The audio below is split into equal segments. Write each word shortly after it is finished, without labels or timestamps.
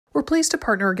We're pleased to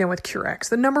partner again with Curex,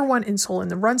 the #1 insole in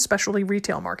the run specialty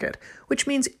retail market, which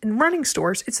means in running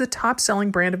stores, it's the top-selling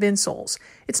brand of insoles.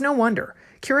 It's no wonder.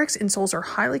 Curex insoles are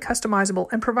highly customizable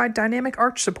and provide dynamic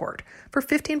arch support. For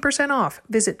 15% off,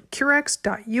 visit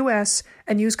curex.us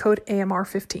and use code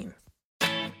AMR15.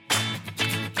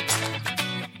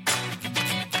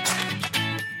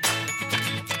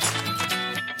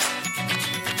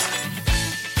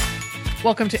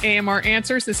 Welcome to AMR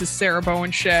Answers. This is Sarah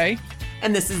Bowen-Shea.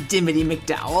 And this is Dimity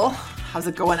McDowell. How's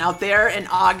it going out there in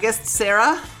August,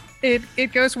 Sarah?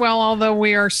 It goes well, although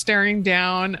we are staring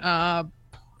down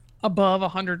above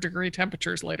 100-degree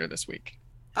temperatures later this week.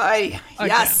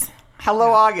 Yes.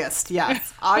 Hello, August.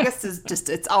 Yes. August is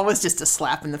it's always just a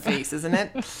slap in the face, isn't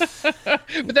it?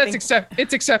 But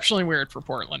it's exceptionally weird for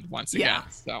Portland once again. Yeah.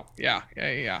 So,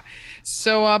 yeah.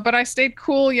 So, but I stayed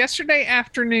cool yesterday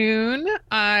afternoon.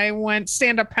 I went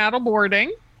stand-up paddle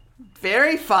boarding.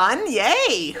 Very fun.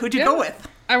 Yay. Who'd you go with?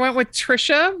 I went with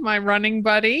Trisha, my running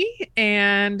buddy,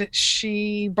 and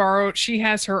she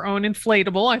has her own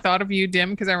inflatable. I thought of you,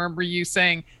 Dim, because I remember you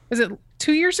saying, was it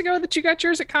 2 years ago that you got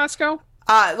yours at Costco?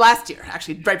 Last year,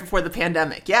 actually, right before the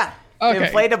pandemic. Yeah.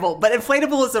 Okay. Inflatable. But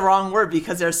inflatable is the wrong word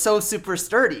because they're so super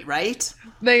sturdy, right?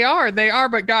 They are,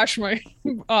 but gosh, we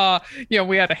had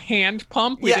a hand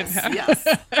pump. Yes.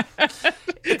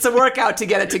 It's a workout to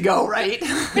get it to go, right?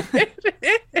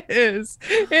 It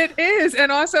is.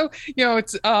 And also,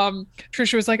 it's,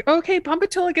 Trisha was like, okay, pump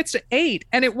it till it gets to 8.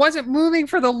 And it wasn't moving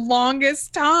for the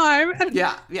longest time.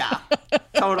 Yeah,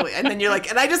 totally. And then you're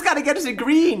like, and I just got to get it to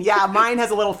green. Yeah, mine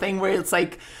has a little thing where it's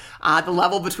like, the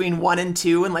level between 1 and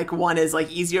 2, and like 1 is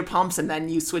like easier pumps, and then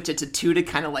you switch it to 2 to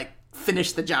kind of like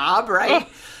finish the job, right?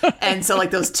 And so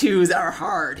like those 2s are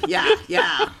hard.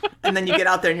 Yeah. And then you get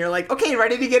out there and you're like, okay,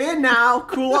 ready to get in now.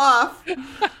 Cool off.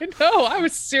 I know. I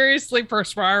was seriously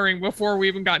perspiring before we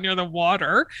even got near the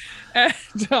water. And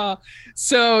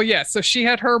so she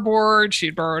had her board.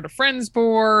 She'd borrowed a friend's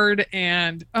board.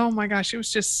 And oh my gosh, it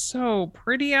was just so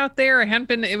pretty out there.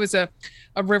 It was a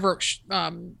river.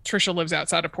 Trisha lives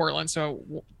outside of Portland,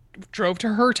 so drove to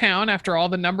her town after all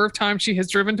the number of times she has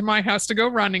driven to my house to go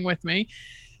running with me.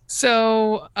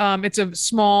 So it's a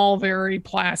small, very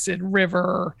placid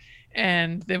river,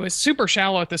 and it was super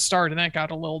shallow at the start, and that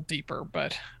got a little deeper.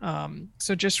 But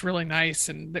so just really nice,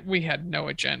 and we had no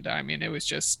agenda. I mean, it was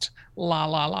just la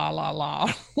la la la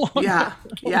la. Yeah,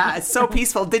 it's so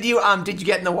peaceful. Did you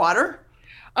get in the water?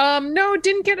 No,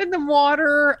 didn't get in the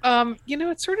water.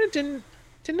 It sort of didn't.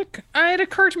 It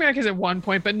occurred to me, I guess, at one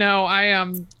point, but no, I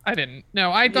didn't.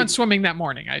 No, I'd gone swimming that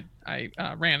morning. I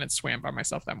ran and swam by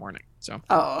myself that morning. So.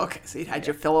 Oh, okay. So you had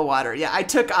your fill of water. Yeah, I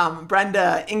took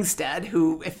Brenda Ingstead,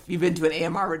 who, if you've been to an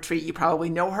AMR retreat, you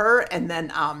probably know her. And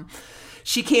then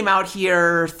she came out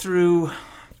here through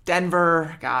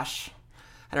Denver. Gosh,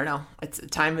 I don't know.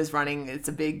 Time is running. It's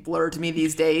a big blur to me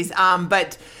these days.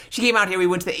 But she came out here. We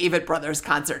went to the Avett Brothers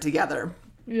concert together.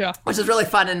 Yeah, which was really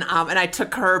fun, and I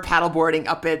took her paddleboarding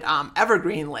up at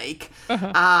Evergreen Lake,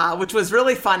 which was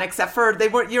really fun. Except for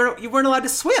you weren't allowed to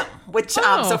swim. Which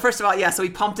so first of all, so we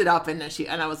pumped it up, and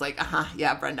I was like,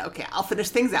 Brenda, okay, I'll finish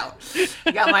things out.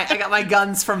 I got my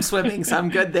guns from swimming, so I'm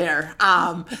good there.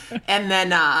 And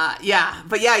then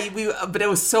but it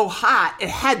was so hot. It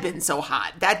had been so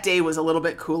hot. That day was a little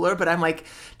bit cooler, but I'm like,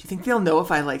 do you think they'll know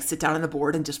if I like sit down on the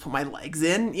board and just put my legs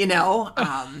in?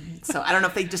 So I don't know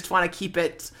if they just want to keep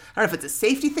it. I don't know if it's a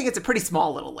safety thing. It's a pretty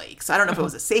small little lake. So I don't know if it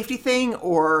was a safety thing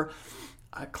or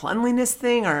a cleanliness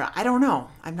thing, or I don't know.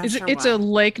 I'm not sure. It's a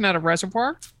lake, not a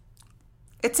reservoir?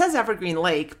 It says Evergreen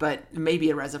Lake, but maybe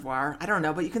a reservoir. I don't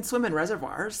know, but you can swim in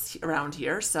reservoirs around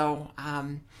here. So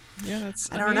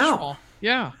that's I don't know.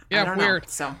 Yeah, weird.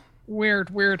 So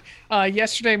Weird.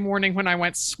 Yesterday morning when I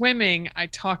went swimming, I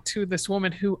talked to this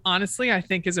woman who honestly I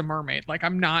think is a mermaid. Like,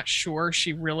 I'm not sure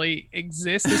she really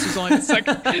exists. This was only the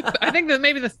second, I think that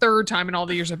maybe the third time in all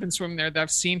the years I've been swimming there that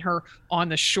I've seen her on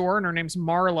the shore, and her name's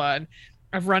Marla. And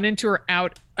I've run into her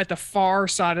out at the far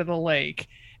side of the lake,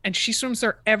 and she swims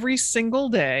there every single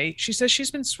day. She says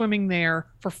she's been swimming there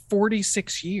for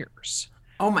 46 years.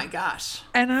 Oh my gosh.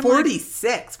 And I'm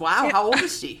 46. Wow. Yeah. How old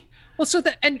is she? Well,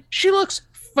 and she looks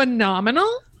phenomenal.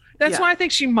 That's why I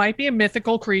think she might be a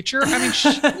mythical creature. I mean, she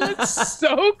looks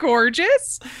so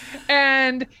gorgeous,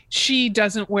 and she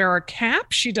doesn't wear a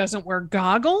cap. She doesn't wear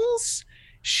goggles.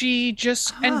 She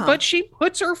just but she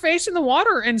puts her face in the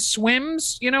water and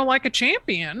swims, like a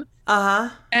champion.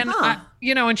 And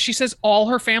and she says all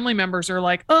her family members are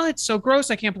like, "Oh, it's so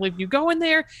gross. I can't believe you go in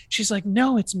there." She's like,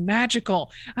 "No, it's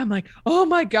magical." I'm like, "Oh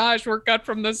my gosh, we're cut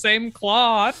from the same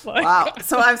cloth." Like, wow.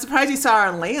 So I'm surprised you saw her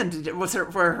on land.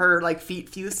 Were her like feet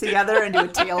fused together into a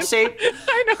tail shape?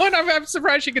 I know, and I'm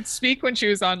surprised she could speak when she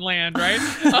was on land, right?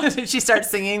 She starts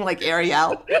singing like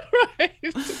Ariel.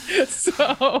 Right.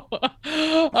 So,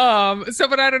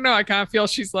 but I don't know. I kind of feel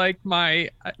she's like my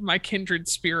kindred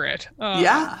spirit.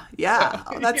 Yeah.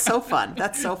 Oh, that's so fun.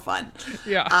 That's so fun.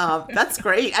 Yeah. That's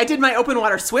great. I did my open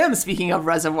water swim, speaking of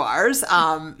reservoirs.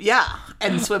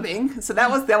 And swimming. So that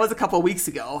was a couple of weeks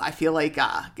ago. I feel like,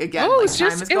 again,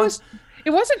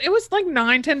 it was like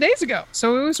 9-10 days ago.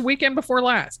 So it was weekend before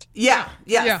last.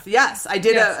 Yes. I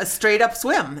did a straight up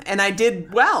swim and I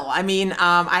did well. I mean,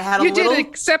 I had You did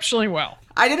exceptionally well.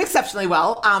 I did exceptionally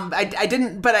well. I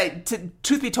didn't, but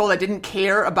truth be told, I didn't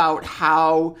care about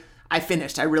how I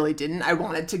finished. I really didn't. I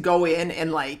wanted to go in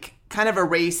and like kind of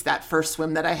erase that first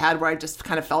swim that I had where I just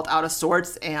kind of felt out of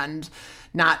sorts and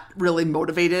not really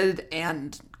motivated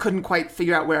and couldn't quite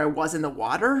figure out where I was in the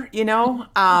water,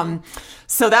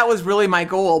 So that was really my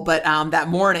goal. But that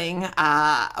morning,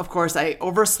 of course, I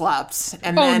overslept.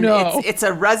 And then it's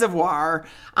a reservoir.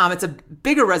 It's a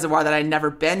bigger reservoir that I'd never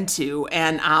been to.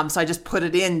 And so I just put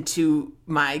it into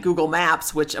my Google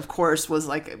Maps, which, of course, was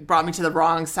like brought me to the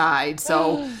wrong side.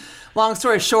 So long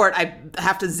story short, I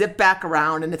have to zip back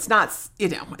around. And it's not,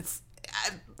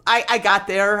 I got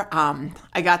there.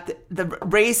 I got the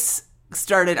race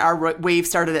started. Our wave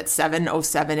started at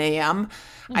 7:07 a.m.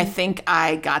 I think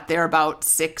I got there about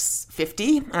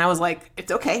 6:50, and I was like,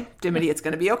 "It's okay, Dimity. It's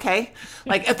going to be okay."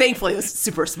 Like, thankfully, it was a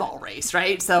super small race,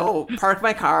 right? So, park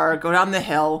my car, go down the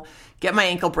hill, get my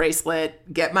ankle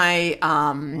bracelet, get my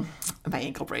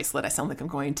ankle bracelet. I sound like I'm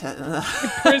going to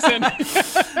prison.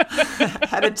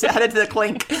 headed to the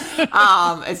clink.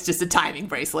 It's just a timing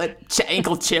bracelet,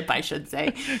 ankle chip, I should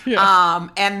say. Yeah.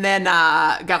 And then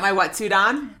got my wetsuit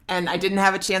on, and I didn't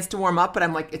have a chance to warm up, but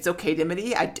I'm like, it's okay,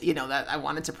 Dimity. That I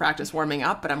wanted to practice warming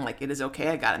up, but I'm like, it is okay.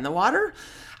 I got in the water.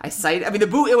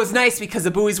 It was nice because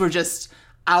the buoys were just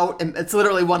out, and it's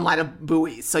literally one line of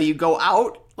buoys. So you go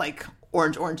out like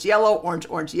orange, orange,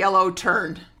 yellow,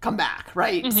 turned, come back,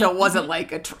 right? Mm-hmm. So it wasn't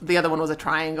like the other one was a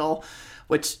triangle,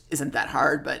 which isn't that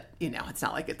hard, but it's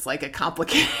not like it's like a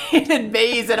complicated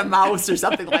maze and a mouse or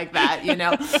something like that,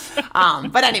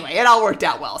 But anyway, it all worked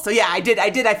out well. So yeah,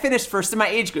 I finished first in my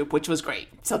age group, which was great.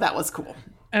 So that was cool.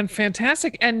 And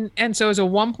fantastic. And so it was a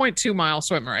 1.2 mile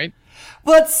swim, right?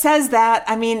 Well, it says that.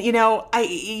 I mean, you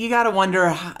got to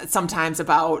wonder sometimes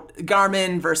about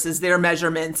Garmin versus their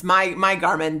measurements. My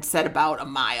Garmin said about a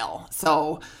mile.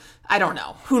 So I don't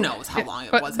know. Who knows how long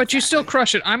it was. But exactly. You still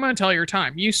crush it. I'm going to tell your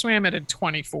time. You swam it in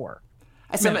 24.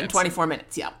 I swam it in 24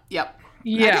 minutes. Yep.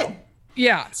 Yeah.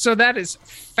 Yeah. So that is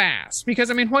fast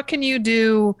because, I mean, what can you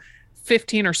do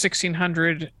 1,500 or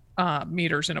 1,600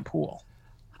 meters in a pool?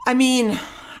 I mean,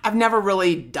 I've never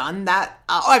really done that.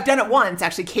 I've done it once.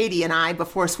 Actually, Katie and I,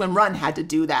 before Swim Run, had to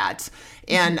do that.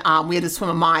 And we had to swim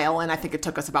a mile, and I think it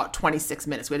took us about 26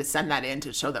 minutes. We had to send that in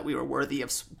to show that we were worthy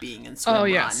of being in Swim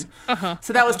Run. Yes.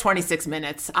 So that was 26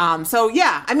 minutes. So,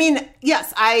 yeah, I mean,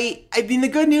 yes, I mean, the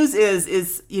good news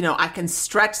is, I can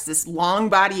stretch this long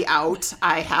body out.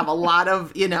 I have a lot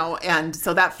of, and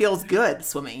so that feels good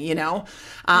swimming,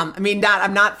 I mean,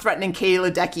 I'm not threatening Katie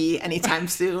Ledecky anytime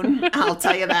soon. I'll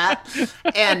tell you that.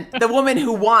 And the woman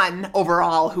who won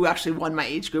overall, who actually won my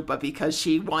age group, but because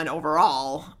she won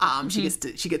overall,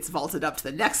 she gets vaulted up to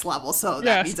the next level. So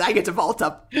that means I get to vault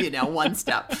up, one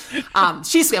step.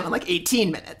 She swam in like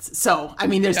 18 minutes. So, I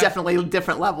mean, there's definitely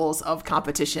different levels of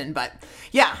competition, but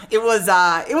yeah, it was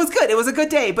good. It was a good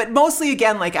day, but mostly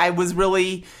again, like I was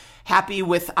really happy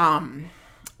with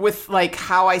like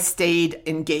how I stayed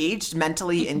engaged,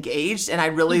 mentally engaged. And I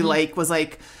really was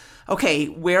like, okay,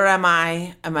 where am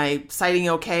I? Am I sighting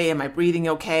okay? Am I breathing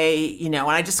okay? And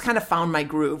I just kind of found my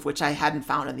groove, which I hadn't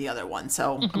found in the other one.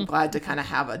 So I'm glad to kind of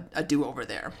have a do-over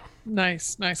there.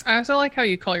 Nice. I also like how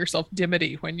you call yourself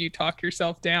Dimity when you talk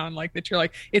yourself down, like that you're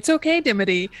like, it's okay,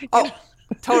 Dimity. Oh,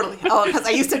 totally. Oh, because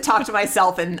I used to talk to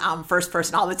myself in first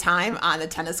person all the time on the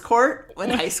tennis court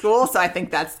in high school. So I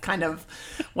think that's kind of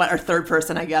or third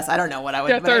person, I guess. I don't know what I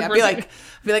would. I'd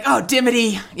be like, oh,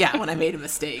 Dimity. Yeah, when I made a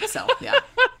mistake. So yeah.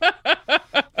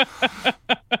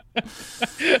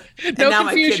 No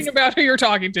confusion about who you're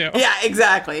talking to. Yeah,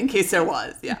 exactly. In case there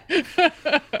was. Yeah.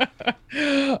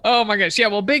 Oh my gosh. Yeah.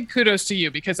 Well, big kudos to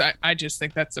you because I just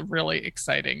think that's a really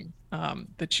exciting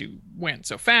that you went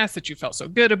so fast, that you felt so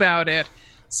good about it.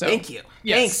 So thank you.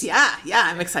 Yes. Thanks. Yeah,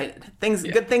 I'm excited.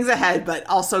 Good things ahead, but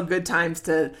also good times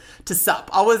to sup.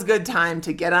 Always good time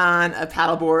to get on a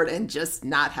paddleboard and just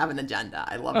not have an agenda.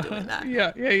 I love doing that.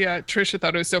 Yeah. Trisha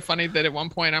thought it was so funny that at one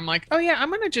point I'm like, oh yeah, I'm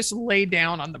gonna just lay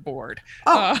down on the board.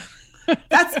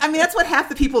 That's what half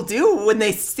the people do when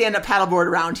they stand up paddleboard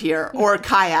around here, or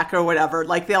kayak or whatever.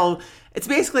 Like it's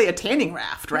basically a tanning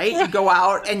raft, right? You go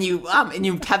out and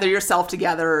you tether yourself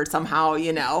together somehow,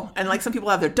 and like some people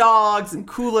have their dogs and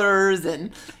coolers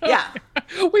and yeah.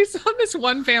 We saw this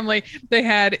one family,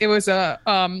 it was a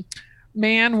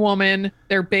man, woman,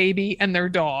 their baby, and their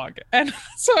dog. And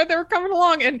so they were coming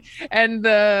along and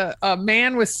the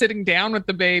man was sitting down with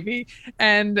the baby.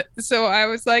 And so I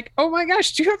was like, oh my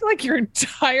gosh, do you have like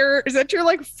is that your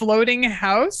like floating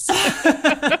house?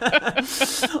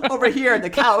 Over here on the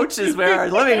couch is where our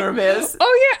living room is.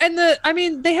 Oh yeah.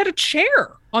 And they had a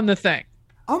chair on the thing.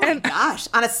 Oh my gosh.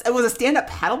 It was a stand-up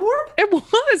paddleboard? It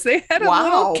was. They had a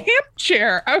little camp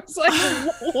chair. I was like,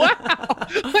 wow.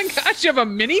 Oh my gosh, you have a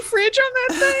mini fridge on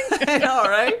that thing? I know,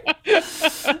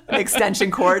 right? An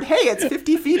extension cord. Hey, it's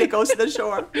 50 feet. It goes to the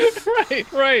shore.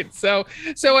 Right. So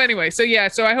anyway, so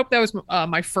I hope that was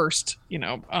my first,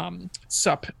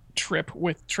 sup trip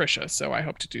with Trisha. So I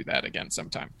hope to do that again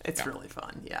sometime. It's really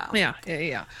fun. Yeah.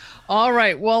 Yeah. All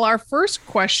right. Well, our first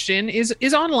question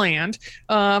is on land.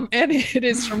 And it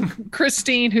is from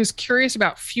Christine, who's curious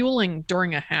about fueling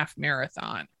during a half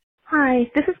marathon. Hi,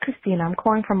 this is Christine. I'm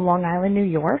calling from Long Island, New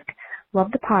York.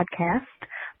 Love the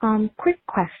podcast. Quick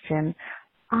question.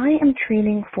 I am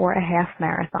training for a half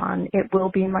marathon. It will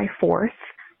be my fourth.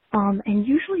 And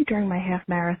usually during my half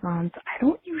marathons, I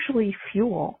don't usually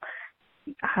fuel.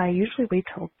 I usually wait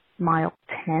till mile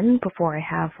 10 before I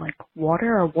have like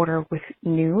water with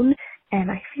noon. And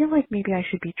I feel like maybe I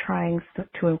should be trying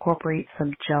to incorporate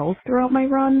some gels throughout my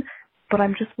run. But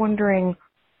I'm just wondering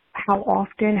how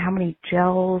often, how many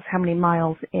gels, how many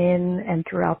miles in and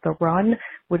throughout the run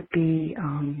would be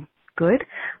good.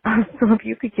 So if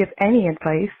you could give any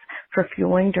advice for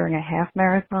fueling during a half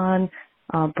marathon,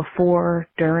 before,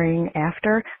 during,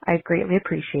 after, I'd greatly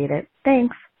appreciate it.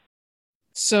 Thanks.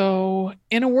 So,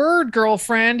 in a word,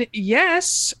 girlfriend,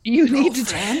 yes, you need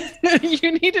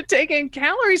to take in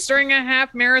calories during a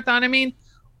half marathon. I mean,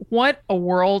 what a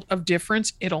world of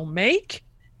difference it'll make.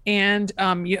 And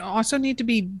you also need to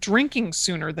be drinking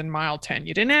sooner than mile 10.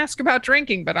 You didn't ask about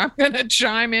drinking, but I'm going to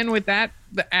chime in with the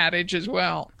adage as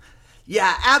well.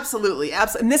 Yeah, absolutely.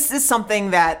 And this is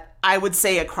something that I would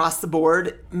say across the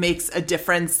board makes a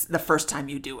difference the first time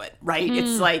you do it, right?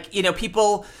 It's like,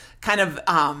 people kind of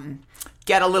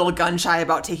get a little gun shy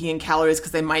about taking in calories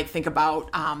because they might think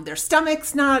about their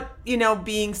stomachs not,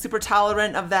 being super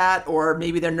tolerant of that, or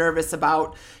maybe they're nervous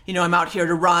about, I'm out here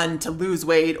to run, to lose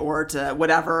weight, or to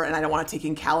whatever, and I don't want to take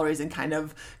in calories and kind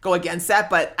of go against that.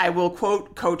 But I will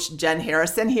quote Coach Jen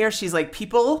Harrison here. She's like,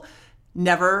 people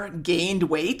never gained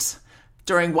weight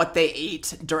during what they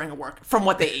ate during a workout,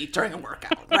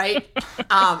 right?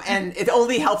 And it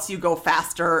only helps you go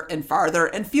faster and farther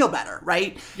and feel better,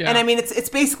 right? Yeah. And I mean, it's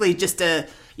basically just a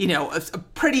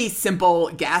pretty simple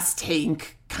gas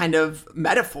tank kind of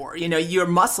metaphor. Your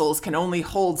muscles can only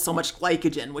hold so much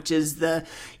glycogen, which is the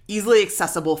easily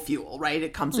accessible fuel, right?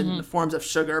 It comes in the forms of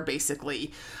sugar,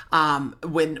 basically,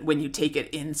 when you take it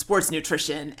in sports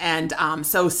nutrition. And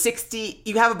so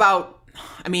you have about,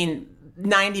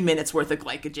 90 minutes worth of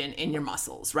glycogen in your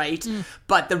muscles, right?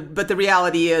 But the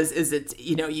reality is it's,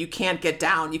 you can't get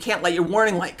down. You can't let your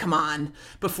warning light come on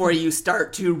before you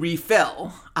start to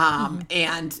refill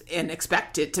and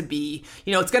expect it to be,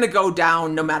 it's going to go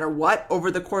down no matter what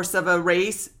over the course of a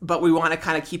race, but we want to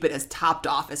kind of keep it as topped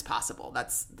off as possible.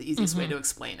 That's the easiest way to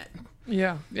explain it.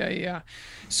 Yeah.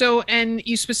 So, and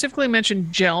you specifically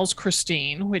mentioned gels,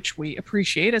 Christine, which we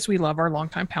appreciate as we love our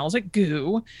longtime pals at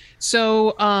GU.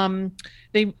 So,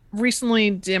 they recently,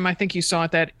 Dim, I think you saw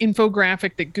it, that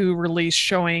infographic that GU released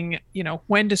showing,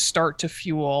 when to start to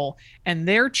fuel. And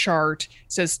their chart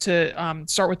says to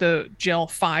start with the gel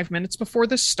 5 minutes before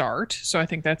the start. So I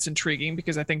think that's intriguing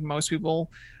because I think most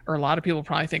people, or a lot of people,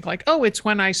 probably think like, oh, it's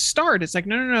when I start. It's like,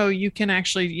 no. You can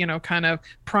actually, kind of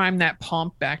prime that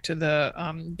pump, back to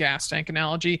the gas tank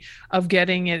analogy of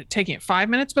taking it 5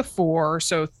 minutes before.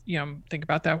 So, think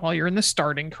about that while you're in the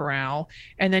starting corral.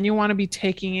 And then you want to be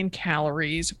taking in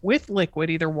calories with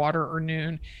liquid, either water or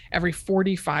noon, every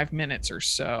 45 minutes or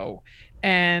so.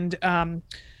 And,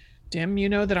 Dim,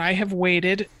 that I have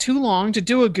waited too long to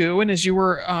do a GU. And as you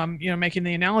were, making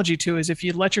the analogy to, is if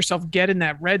you let yourself get in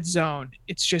that red zone,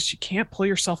 it's just, you can't pull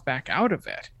yourself back out of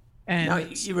it. And no,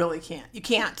 you really can't. You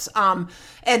can't.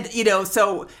 And you know,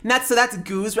 so that's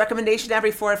GU's recommendation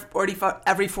every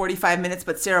 45 minutes.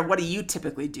 But Sarah, what do you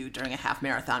typically do during a half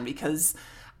marathon? Because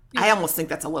I almost think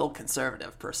that's a little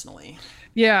conservative, personally.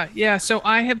 Yeah. So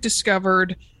I have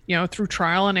discovered, you know, through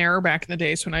trial and error back in the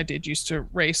days when I did used to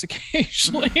race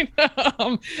occasionally,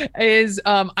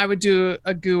 I would do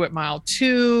a GU at mile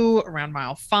 2, around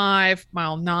mile 5,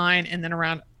 mile 9, and then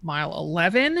around mile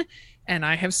 11. And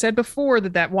I have said before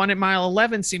that one at mile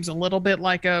 11 seems a little bit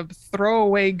like a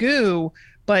throwaway GU,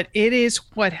 but it is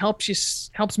what helps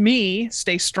me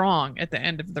stay strong at the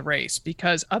end of the race,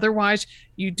 because otherwise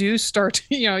you do start,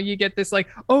 you know, you get this like,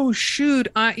 oh shoot,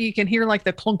 you can hear like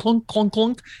the clunk, clunk, clunk,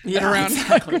 clunk around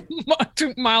exactly.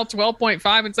 like mile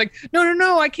 12.5. It's like,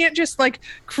 no, I can't just like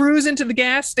cruise into the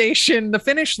gas station, the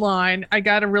finish line. I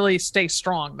got to really stay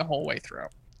strong the whole way through.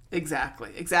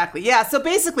 Exactly. Yeah. So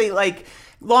basically, like,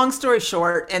 long story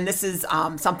short, and this is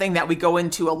something that we go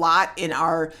into a lot in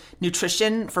our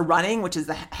nutrition for running, which is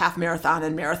the half marathon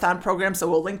and marathon program. So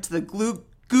we'll link to the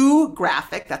GU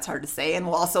graphic. That's hard to say. And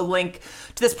we'll also link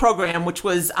to this program, which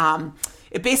was,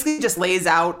 it basically just lays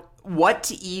out what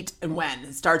to eat and when.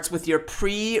 It starts with your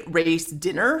pre-race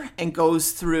dinner and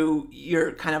goes through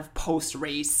your kind of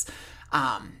post-race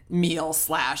meal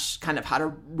 / kind of how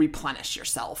to replenish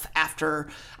yourself after.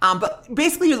 But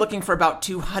basically you're looking for about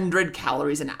 200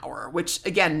 calories an hour, which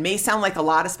again may sound like a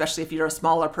lot, especially if you're a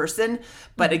smaller person.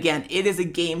 But again, it is a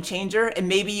game changer. And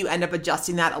maybe you end up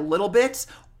adjusting that a little bit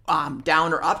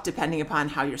down or up, depending upon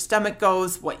how your stomach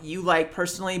goes, what you like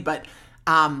personally. But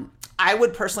I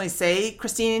would personally say,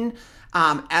 Christine,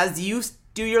 as you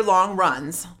do your long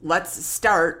runs, let's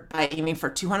start by aiming for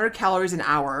 200 calories an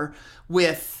hour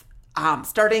with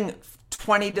starting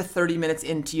 20 to 30 minutes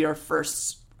into your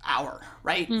first hour,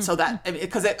 right? Mm-hmm. So that,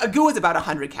 because a GU is about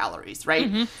 100 calories, right?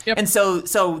 Mm-hmm. Yep. And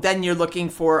so then you're looking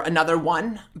for another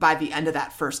one by the end of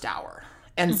that first hour.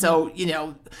 And so, you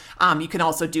know, you can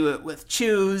also do it with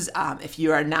chews. If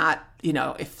you are not, you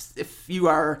know, if you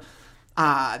are,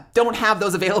 don't have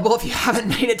those available, if you haven't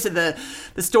made it to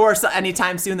the store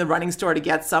anytime soon, the running store, to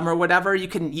get some or whatever, you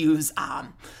can use,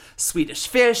 Swedish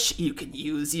Fish. You can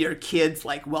use your kids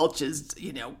like Welch's,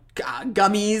 you know,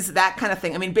 gummies, that kind of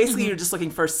thing. I mean, basically you're just looking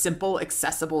for simple,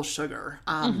 accessible sugar,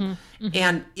 and,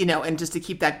 you know, and just to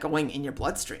keep that going in your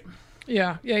bloodstream.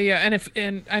 Yeah.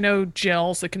 And I know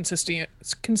gels, the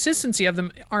consistency of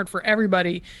them aren't for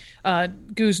everybody.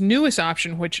 GU's newest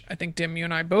option, which I think Dim, you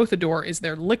and I both adore, is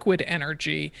their Liquid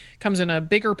Energy. Comes in a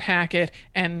bigger packet,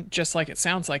 and just like it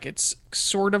sounds like, it's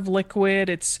sort of liquid.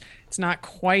 It's not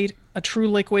quite a true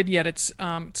liquid yet. It's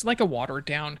like a watered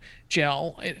down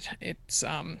gel. It's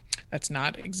that's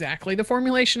not exactly the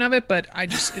formulation of it, but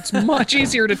it's much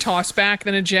easier to toss back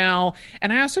than a gel.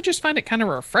 And I also just find it kind of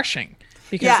refreshing.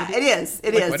 Yeah, it is.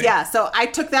 Yeah. So I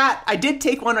took that. I did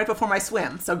take one right before my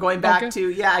swim. So going back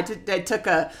to, I took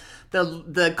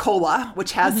the cola,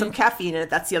 which has some caffeine in it.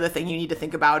 That's the other thing you need to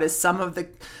think about, is some of the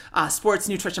sports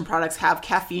nutrition products have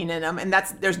caffeine in them. And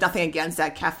there's nothing against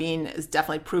that. Caffeine is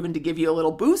definitely proven to give you a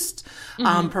little boost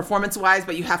performance-wise,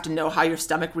 but you have to know how your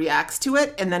stomach reacts to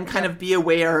it, and then kind of be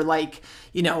aware, like,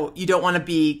 you know, you don't want to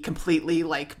be completely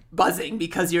like buzzing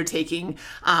because you're taking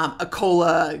a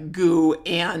cola GU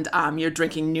and you're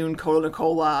drinking Noon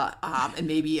Cola and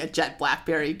maybe a Jet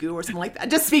Blackberry GU or something like that.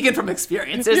 Just speaking from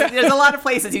experience, there's a lot of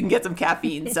places you can get some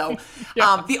caffeine. So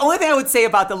the only thing I would say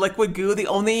about the liquid GU,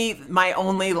 my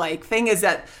only like thing is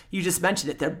that you just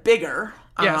mentioned it, they're bigger.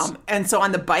 Yes. And so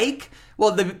on the bike,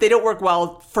 well, they don't work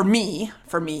well for me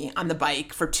on the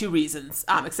bike for two reasons,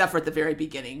 except for at the very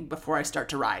beginning before I start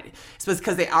to ride. It's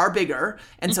because they are bigger,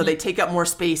 and so they take up more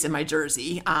space in my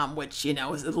jersey, which, you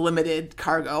know, is a limited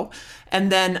cargo.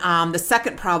 And then the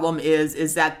second problem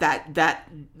is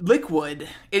that liquid,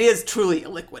 it is truly a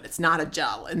liquid. It's not a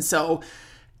gel. And so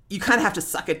you kind of have to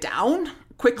suck it down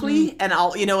quickly. And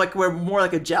like we're more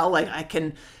like a gel, like I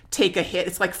can take a hit.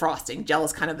 It's like frosting. Gel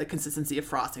is kind of the consistency of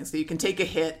frosting. So you can take a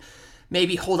hit,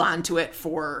 maybe hold on to it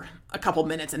for a couple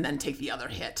minutes and then take the other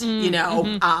hit, you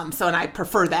know? So, and I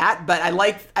prefer that, but I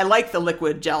like the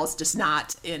liquid gels, just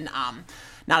not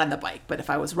on the bike. But if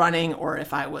I was running, or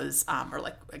if I was, or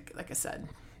like I said,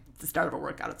 at the start of a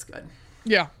workout, it's good.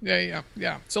 Yeah.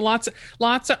 So lots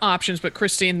of options, but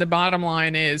Christine, the bottom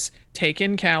line is take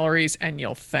in calories and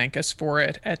you'll thank us for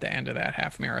it at the end of that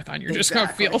half marathon. You're just going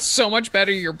to feel so much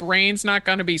better. Your brain's not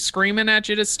going to be screaming at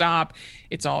you to stop.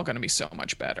 It's all going to be so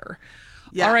much better.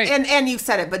 Yeah. All right. And you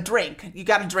said it, but drink. You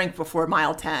got to drink before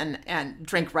mile 10 and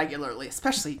drink regularly,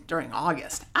 especially during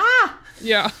August.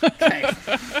 Yeah. Okay.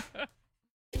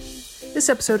 This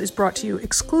episode is brought to you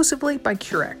exclusively by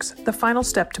Curex, the final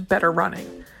step to better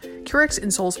running. Curex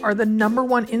insoles are the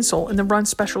 #1 insole in the run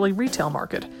specialty retail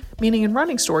market, meaning in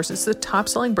running stores it's the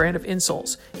top-selling brand of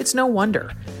insoles. It's no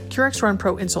wonder. Curex Run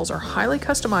Pro insoles are highly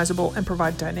customizable and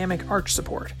provide dynamic arch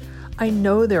support. I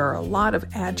know there are a lot of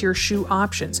add-to-your-shoe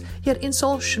options, yet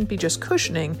insoles shouldn't be just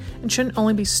cushioning and shouldn't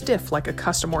only be stiff like a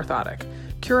custom orthotic.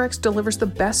 Curex delivers the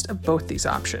best of both these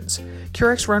options.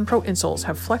 Curex Run Pro insoles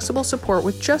have flexible support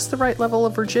with just the right level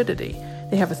of rigidity.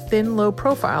 They have a thin, low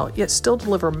profile, yet still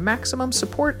deliver maximum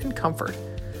support and comfort.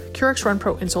 Curex Run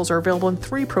Pro insoles are available in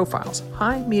 3 profiles,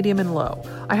 high, medium, and low.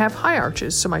 I have high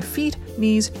arches, so my feet,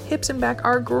 knees, hips, and back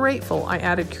are grateful I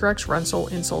added Curex Runsole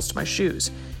insoles to my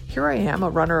shoes. Here I am, a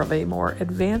runner of a more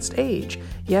advanced age,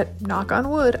 yet, knock on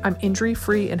wood, I'm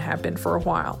injury-free and have been for a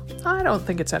while. I don't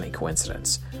think it's any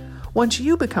coincidence. Once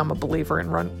you become a believer in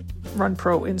Run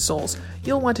Pro insoles,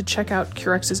 you'll want to check out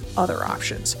Curex's other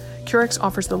options. Curex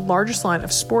offers the largest line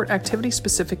of sport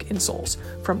activity-specific insoles,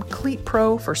 from Cleat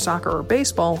Pro for soccer or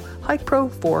baseball, Hike Pro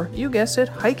for, you guessed it,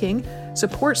 hiking,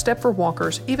 Support Step for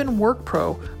walkers, even Work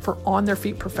Pro for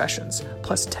on-their-feet professions,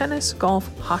 plus tennis, golf,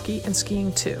 hockey, and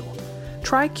skiing too.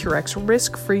 Try Curex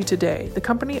risk-free today. The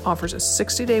company offers a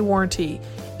 60-day warranty,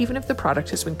 even if the product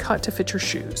has been cut to fit your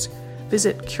shoes.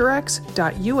 Visit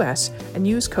curex.us and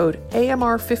use code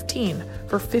AMR15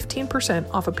 for 15%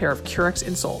 off a pair of Curex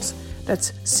insoles.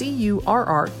 That's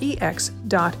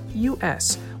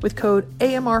CURREX.US with code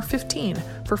AMR15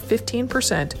 for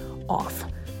 15% off.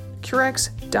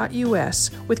 Curex.us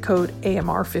with code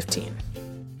AMR15.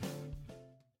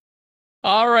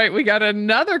 All right, we got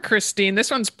another Christine. This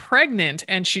one's pregnant,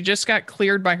 and she just got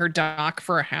cleared by her doc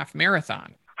for a half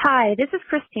marathon. Hi, this is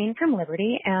Christine from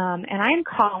Liberty, and I'm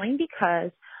calling because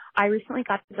I recently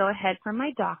got the go-ahead from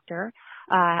my doctor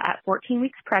at 14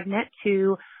 weeks pregnant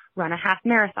to run a half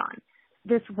marathon.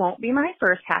 This won't be my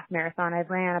first half marathon.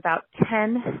 I've ran about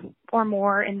 10 or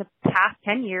more in the past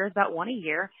 10 years, about one a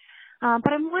year.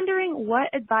 But I'm wondering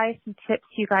what advice and tips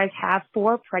you guys have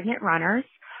for pregnant runners,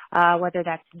 whether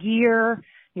that's gear,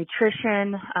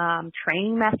 nutrition,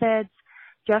 training methods.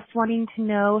 Just wanting to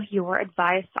know your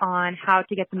advice on how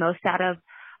to get the most out of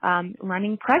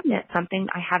running pregnant, something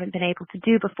I haven't been able to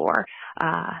do before.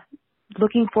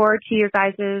 Looking forward to your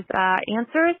guys'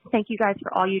 answers. Thank you guys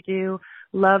for all you do.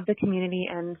 Love the community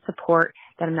and support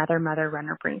that another mother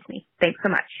runner brings me. Thanks so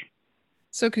much.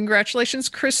 So congratulations,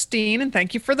 Christine, and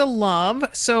thank you for the love.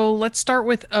 So let's start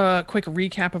with a quick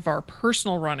recap of our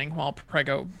personal running while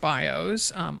preggo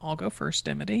bios. I'll go first,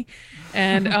 Dimity.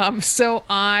 And so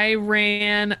I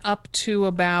ran up to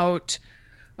about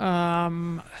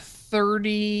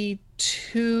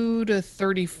 32 to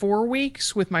 34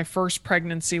 weeks with my first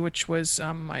pregnancy, which was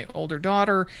my older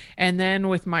daughter. And then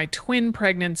with my twin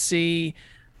pregnancy,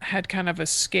 had kind of a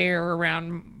scare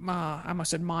around, I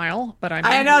almost said mile, but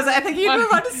I know, I think you were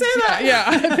about to say that. Yeah,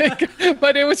 I think,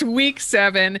 but it was week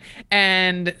 7.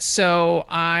 And so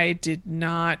I did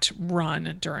not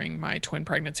run during my twin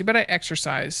pregnancy, but I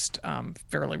exercised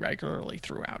fairly regularly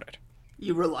throughout it.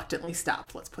 You reluctantly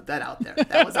stopped. Let's put that out there.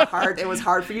 That was it was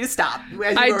hard for you to stop,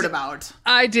 as you wrote about.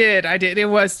 I did. It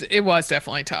was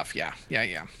definitely tough. Yeah.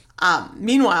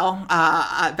 Meanwhile,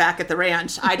 back at the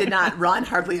ranch, I did not run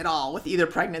hardly at all with either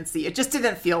pregnancy. It just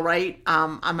didn't feel right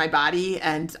on my body.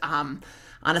 And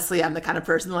honestly, I'm the kind of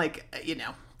person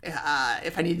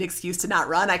if I need an excuse to not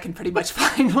run, I can pretty much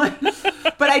find one.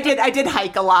 But I did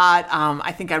hike a lot.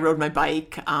 I think I rode my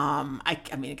bike.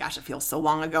 I mean, gosh, it feels so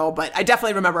long ago, but I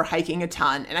definitely remember hiking a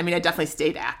ton. And I mean, I definitely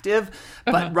stayed active,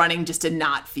 but running just did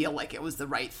not feel like it was the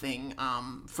right thing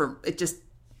for it.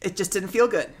 It just didn't feel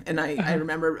good. And I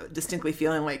remember distinctly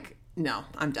feeling like, no,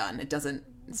 I'm done.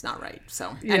 It's not right.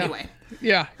 So anyway.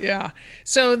 Yeah.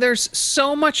 So there's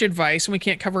so much advice, and we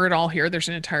can't cover it all here. There's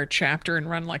an entire chapter in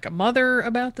Run Like a Mother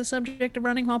about the subject of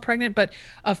running while pregnant, but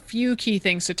a few key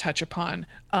things to touch upon.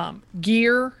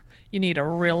 Gear, you need a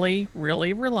really,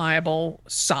 really reliable,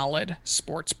 solid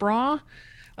sports bra.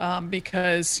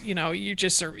 Because,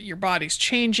 your body's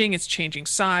changing, it's changing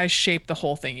size, shape, the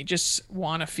whole thing. You just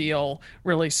want to feel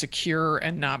really secure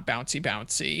and not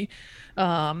bouncy.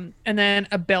 And then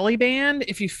a belly band,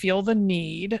 if you feel the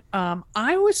need.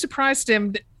 I was surprised,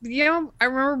 Tim, I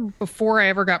remember before I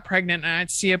ever got pregnant and I'd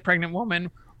see a pregnant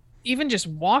woman even just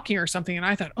walking or something, and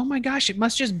I thought, oh my gosh, it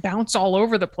must just bounce all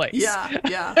over the place.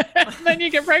 Yeah. And then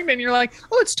you get pregnant and you're like,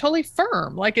 oh, it's totally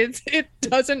firm. Like it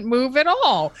doesn't move at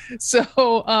all. So,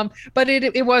 but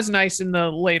it was nice in the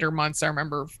later months, I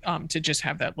remember, to just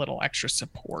have that little extra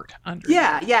support under.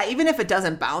 Yeah. Even if it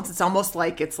doesn't bounce, it's almost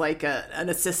like it's like an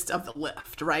assist of the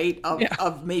lift, right?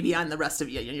 Of maybe on the rest of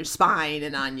your spine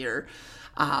and on your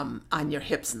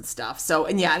hips and stuff. So,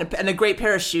 and a great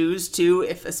pair of shoes too,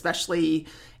 especially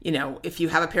if you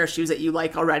have a pair of shoes that you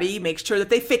like already, make sure that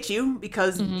they fit you,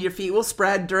 because your feet will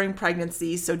spread during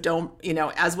pregnancy. So don't,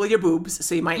 as will your boobs.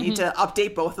 So you might need to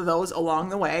update both of those along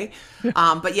the way.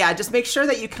 But yeah, just make sure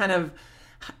that you kind of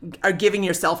are giving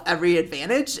yourself every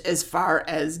advantage as far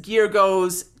as gear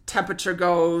goes, temperature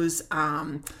goes,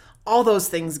 all those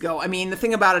things go. I mean, the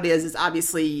thing about it is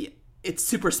obviously it's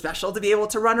super special to be able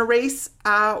to run a race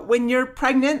when you're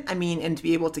pregnant. I mean, and to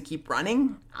be able to keep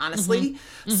running, honestly.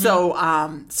 So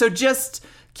just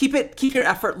keep your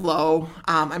effort low.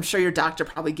 I'm sure your doctor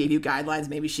probably gave you guidelines.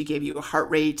 Maybe she gave you a heart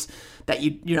rate that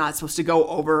you're not supposed to go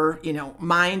over.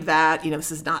 Mind that.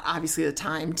 This is not obviously the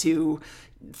time to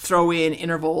throw in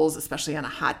intervals, especially on a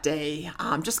hot day.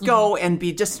 Just go and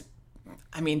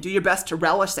do your best to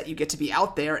relish that you get to be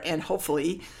out there, and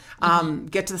hopefully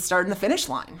get to the start and the finish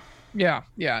line. Yeah,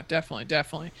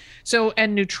 definitely. So,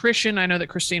 and nutrition, I know that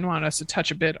Christine wanted us to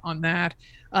touch a bit on that.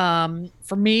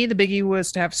 For me, the biggie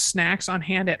was to have snacks on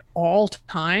hand at all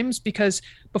times, because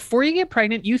before you get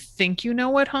pregnant, you think you know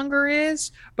what hunger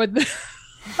is, but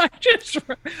it's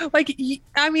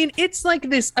like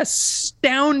this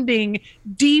astounding,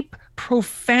 deep,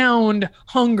 profound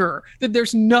hunger that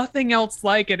there's nothing else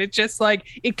like it. It's just like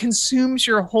it consumes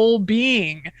your whole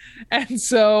being. And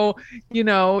so,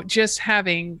 just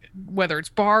having, whether it's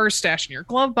bars stashed in your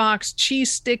glove box,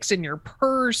 cheese sticks in your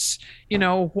purse,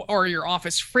 or your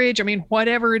office fridge,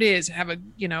 whatever it is, have a,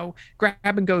 grab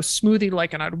and go smoothie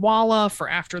like an Odwalla for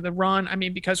after the run.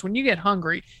 Because when you get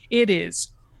hungry, it is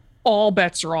all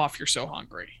bets are off. You're so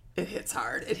hungry. It hits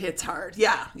hard.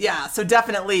 Yeah. So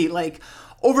definitely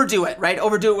overdo it, right?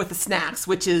 Overdo it with the snacks,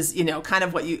 which is, kind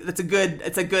of it's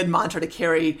a good mantra to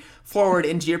carry forward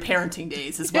into your parenting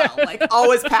days as well.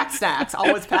 Always pack snacks,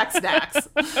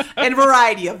 and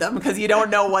variety of them, because you don't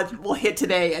know what will hit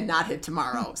today and not hit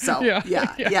tomorrow. So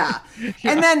yeah.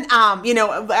 And then,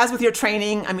 as with your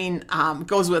training,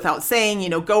 goes without saying,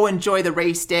 go enjoy the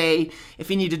race day.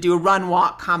 If you need to do a run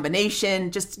walk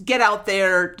combination, just get out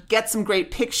there, get some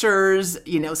great pictures,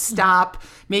 stop,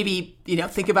 maybe,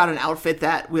 think about an outfit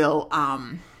that will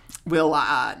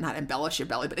not embellish your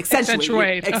belly, but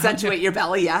accentuate your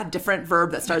belly. Yeah. Different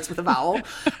verb that starts with a vowel.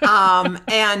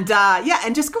 And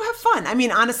just go have fun.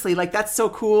 Honestly, that's so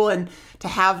cool. And to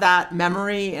have that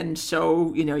memory and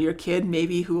show, your kid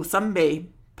maybe who will someday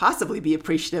possibly be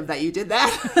appreciative that you did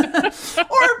that,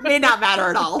 or may not matter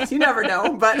at all. You never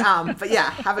know. But yeah,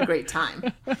 have a great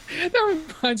time. That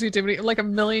reminds me, Tiffany, like a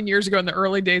million years ago in the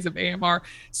early days of AMR,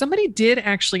 somebody did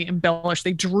actually embellish.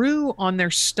 They drew on their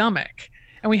stomach,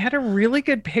 and we had a really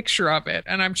good picture of it.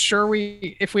 And I'm sure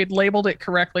if we had labeled it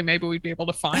correctly, maybe we'd be able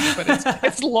to find it, but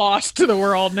it's lost to the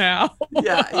world now.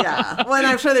 Yeah. Well, and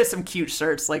I'm sure there's some cute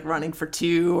shirts like running for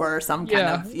 2 or some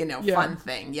kind of, fun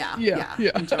thing. Yeah.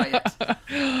 Enjoy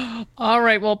it. All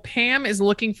right. Well, Pam is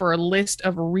looking for a list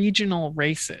of regional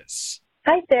races.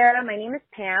 Hi, Sarah. My name is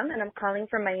Pam, and I'm calling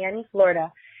from Miami,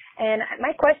 Florida. And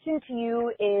my question to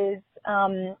you is,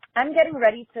 I'm getting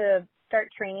ready to start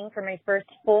training for my first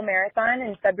full marathon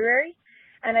in February,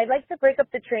 and I'd like to break up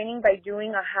the training by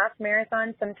doing a half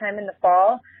marathon sometime in the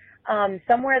fall,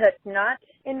 somewhere that's not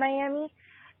in Miami.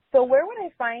 So where would I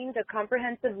find a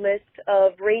comprehensive list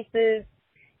of races,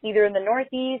 either in the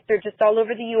Northeast or just all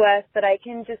over the U.S., that I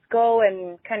can just go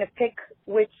and kind of pick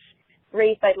which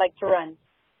race I'd like to run?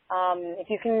 If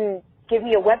you can give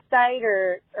me a website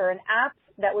or an app,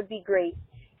 that would be great.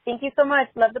 Thank you so much.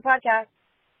 Love the podcast.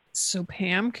 So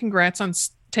Pam, congrats on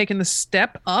taking the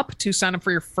step up to sign up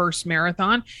for your first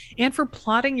marathon and for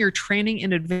plotting your training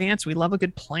in advance. We love a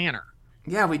good planner.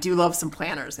 Yeah, we do love some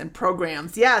planners and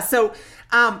programs. Yeah, so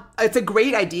it's a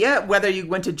great idea, whether you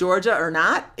went to Georgia or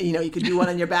not. You could do one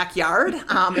in your backyard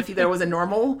if there was a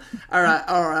normal or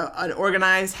an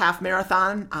organized half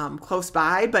marathon close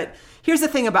by. But here's the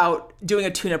thing about doing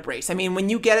a tune-up race. When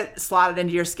you get it slotted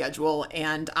into your schedule,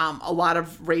 and a lot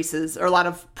of races or a lot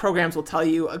of programs will tell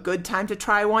you a good time to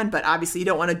try one, but obviously you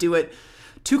don't want to do it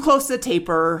too close to the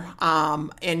taper,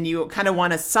 and you kind of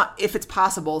want to, if it's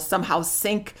possible, somehow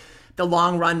sync the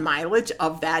long run mileage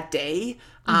of that day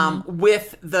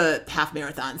with the half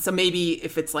marathon. So maybe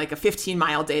if it's like a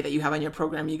 15-mile day that you have on your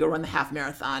program, you go run the half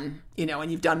marathon,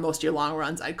 and you've done most of your long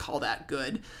runs, I'd call that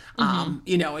good.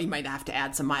 You might have to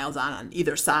add some miles on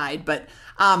either side, but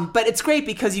it's great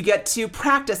because you get to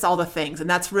practice all the things, and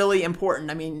that's really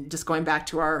important. Just going back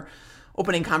to our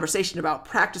opening conversation about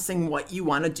practicing what you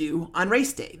want to do on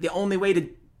race day. The only way to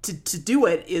do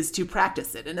it is to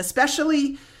practice it. And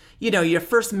especially, your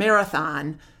first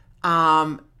marathon,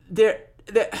 nothing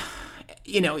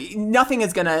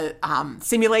is going to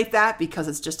simulate that, because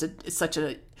it's such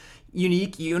a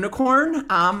unique unicorn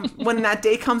when that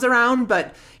day comes around.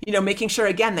 But, making sure,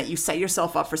 again, that you set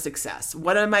yourself up for success.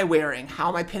 What am I wearing? How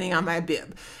am I pinning on my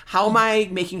bib? How am I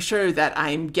making sure that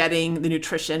I'm getting the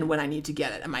nutrition when I need to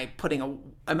get it? Am I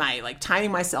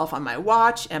timing myself on my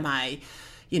watch? Am I,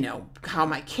 how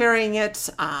am I carrying it?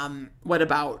 What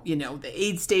about, the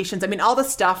aid stations? I mean, all the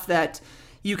stuff that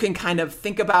you can kind of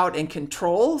think about and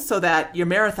control so that your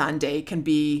marathon day can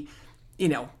be,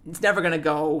 it's never going to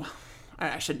go.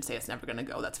 I shouldn't say it's never going to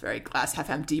go. That's very glass half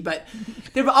empty, but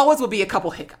there always will be a couple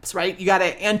hiccups, right? You got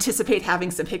to anticipate having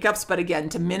some hiccups, but again,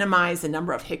 to minimize the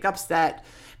number of hiccups that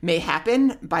may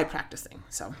happen by practicing.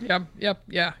 So yeah.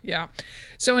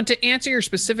 So, and to answer your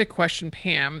specific question,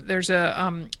 Pam, there's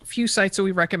a few sites that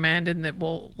we recommend and that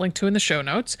we'll link to in the show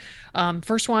notes.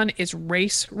 First one is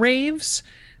RaceRaves.com,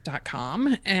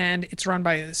 and it's run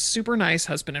by a super nice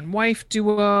husband and wife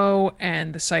duo,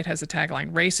 and the site has a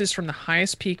tagline, races from the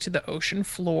highest peak to the ocean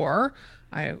floor.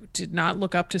 I did not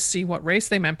look up to see what race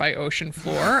they meant by ocean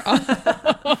floor.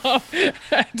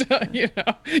 And,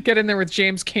 get in there with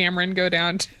James Cameron, go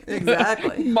down to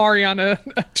exactly Mariana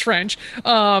Trench.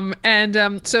 So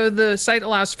the site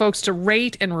allows folks to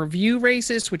rate and review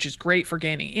races, which is great for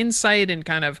gaining insight and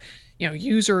kind of,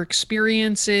 user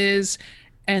experiences.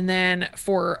 And then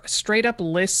for straight up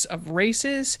lists of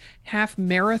races,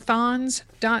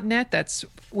 halfmarathons.net, that's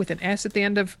with an S at the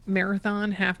end of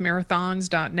marathon,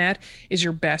 halfmarathons.net is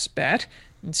your best bet.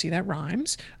 And see, that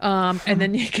rhymes. And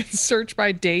then you can search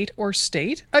by date or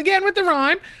state, again with the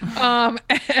rhyme. And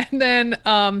then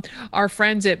our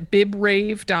friends at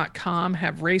bibrave.com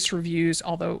have race reviews,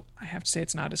 although I have to say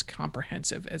it's not as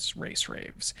comprehensive as Race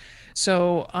Raves.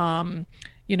 So,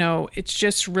 it's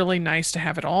just really nice to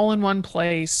have it all in one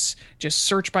place. Just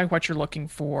search by what you're looking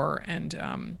for. And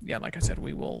like I said,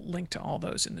 we will link to all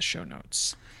those in the show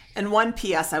notes. And one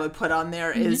PS I would put on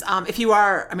there is if you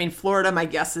are, Florida, my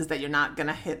guess is that you're not going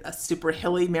to hit a super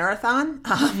hilly marathon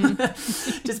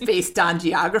just based on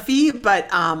geography. But,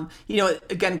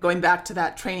 again, going back to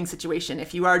that training situation,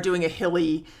 if you are doing a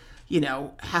hilly,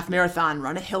 half marathon,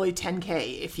 run a hilly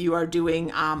 10K. If you are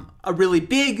doing a really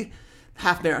big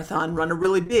half marathon, run a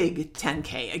really big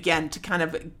 10K, again, to kind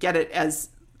of get it as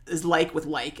like with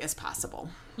like as possible.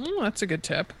 Oh, that's a good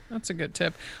tip.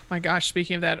 My gosh,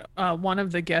 speaking of that, one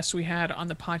of the guests we had on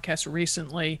the podcast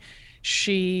recently,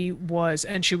 she was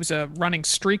a running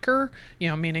streaker,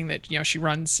 meaning that, she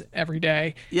runs every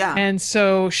day. Yeah. And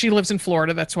so she lives in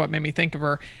Florida. That's what made me think of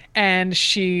her. And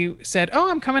she said,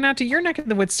 "Oh, I'm coming out to your neck of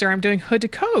the woods, Sarah. I'm doing Hood to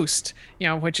Coast,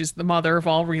 which is the mother of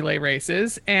all relay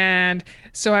races." And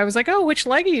so I was like, "Oh, which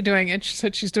leg are you doing?" And she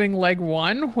said she's doing leg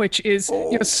 1, which is,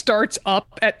 starts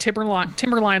up at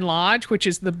Timberline Lodge, which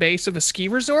is the base of a ski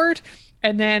resort,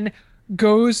 and then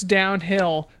goes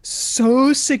downhill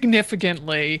so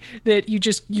significantly that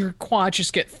your quads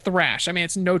just get thrashed.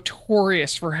 It's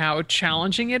notorious for how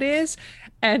challenging it is.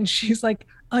 And she's like,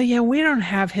 "Oh yeah, we don't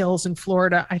have hills in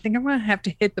Florida. I think I'm going to have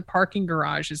to hit the parking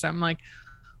garages." I'm like,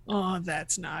 "Oh,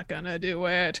 that's not going to do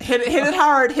it." Hit it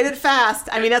hard, hit it fast.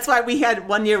 That's why we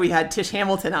had Tish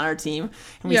Hamilton on our team,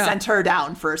 and we sent her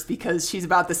down first because she's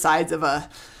about the size of a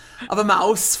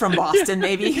mouse from Boston,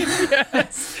 maybe.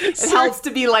 Yes. It helps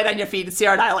to be light on your feet. And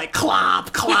Sarah and I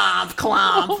clomp, clomp,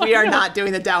 clomp. We are not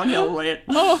doing the downhill with it.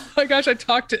 Oh my gosh. I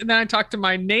talked to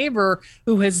my neighbor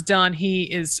who has done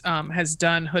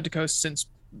Hood to Coast since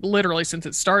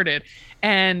it started.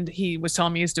 And he was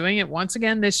telling me he's doing it once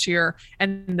again this year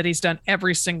and that he's done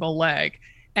every single leg.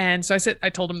 And so I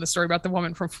told him the story about the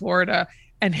woman from Florida.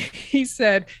 And he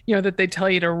said, that they tell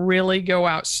you to really go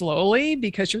out slowly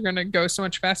because you're going to go so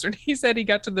much faster. And he said he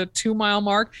got to the 2-mile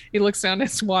mark. He looks down at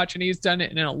his watch and he's done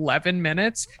it in 11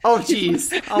 minutes. Oh,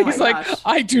 geez. Oh, he's like,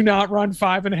 "I do not run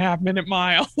 5.5-minute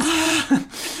miles."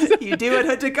 You do it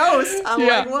Hood to Coast on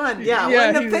leg 1. Yeah.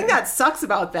 Well, and the thing that sucks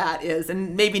about that is,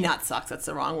 and maybe not sucks, that's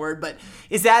the wrong word, but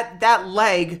is that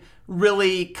leg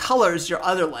really colors your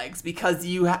other legs because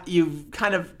you've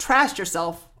kind of trashed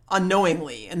yourself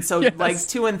unknowingly. And so legs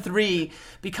 2 and 3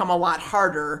 become a lot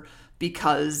harder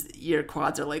because your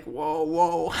quads are like,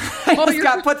 whoa. I just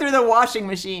got put through the washing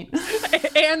machine.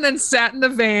 And then sat in the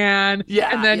van. Yeah.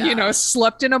 And then,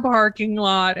 slept in a parking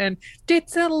lot. And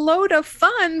it's a load of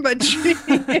fun, but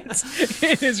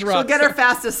it is rough. She'll get her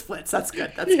fastest splits. That's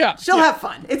good. She'll have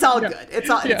fun. It's all good. It's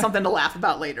something to laugh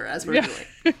about later as we're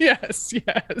doing. Yes.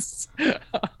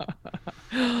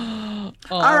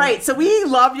 All right, so we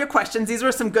love your questions. These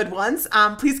were some good ones.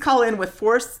 Please call in with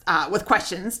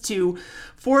questions to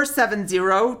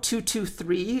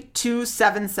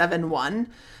 470-223-2771.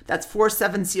 That's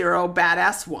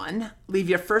 470-BADASS1. Leave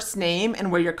your first name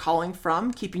and where you're calling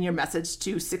from, keeping your message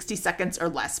to 60 seconds or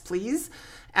less, please.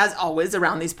 As always,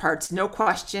 around these parts, no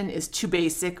question is too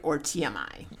basic or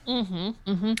TMI.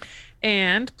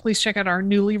 And please check out our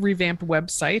newly revamped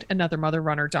website,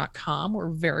 anothermotherrunner.com. We're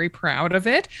very proud of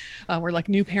it. We're like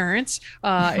new parents.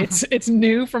 It's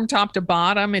new from top to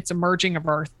bottom. It's a merging of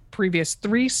our previous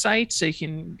 3 sites. So you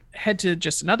can head to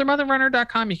just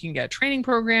anothermotherrunner.com. You can get a training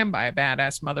program, buy a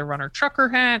badass Mother Runner trucker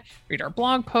hat, read our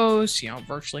blog posts,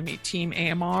 virtually meet Team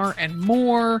AMR and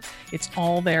more. It's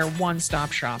all there,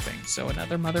 one-stop shopping. So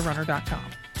anothermotherrunner.com.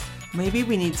 Maybe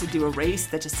we need to do a race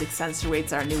that just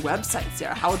accentuates our new website,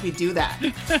 Sarah. How would we do that?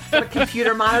 Put a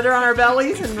computer monitor on our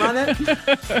bellies and run it?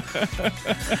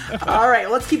 All right,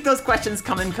 let's keep those questions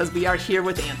coming because we are here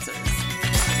with answers.